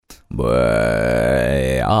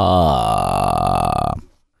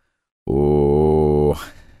O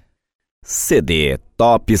CD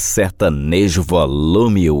Top Sertanejo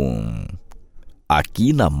Volume 1.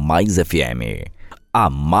 Aqui na Mais FM, a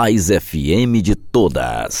Mais FM de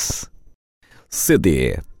todas.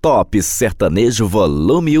 CD Top Sertanejo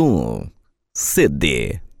Volume 1.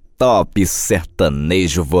 CD Top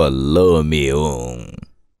Sertanejo Volume 1.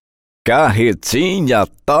 Carretinha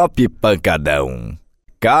Top Pancadão.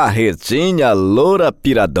 Carretinha Loura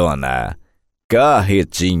Piradona.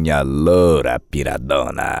 Carretinha Loura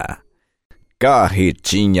Piradona.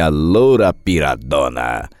 Carretinha Loura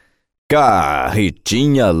Piradona.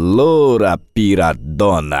 Carretinha Loura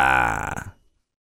Piradona.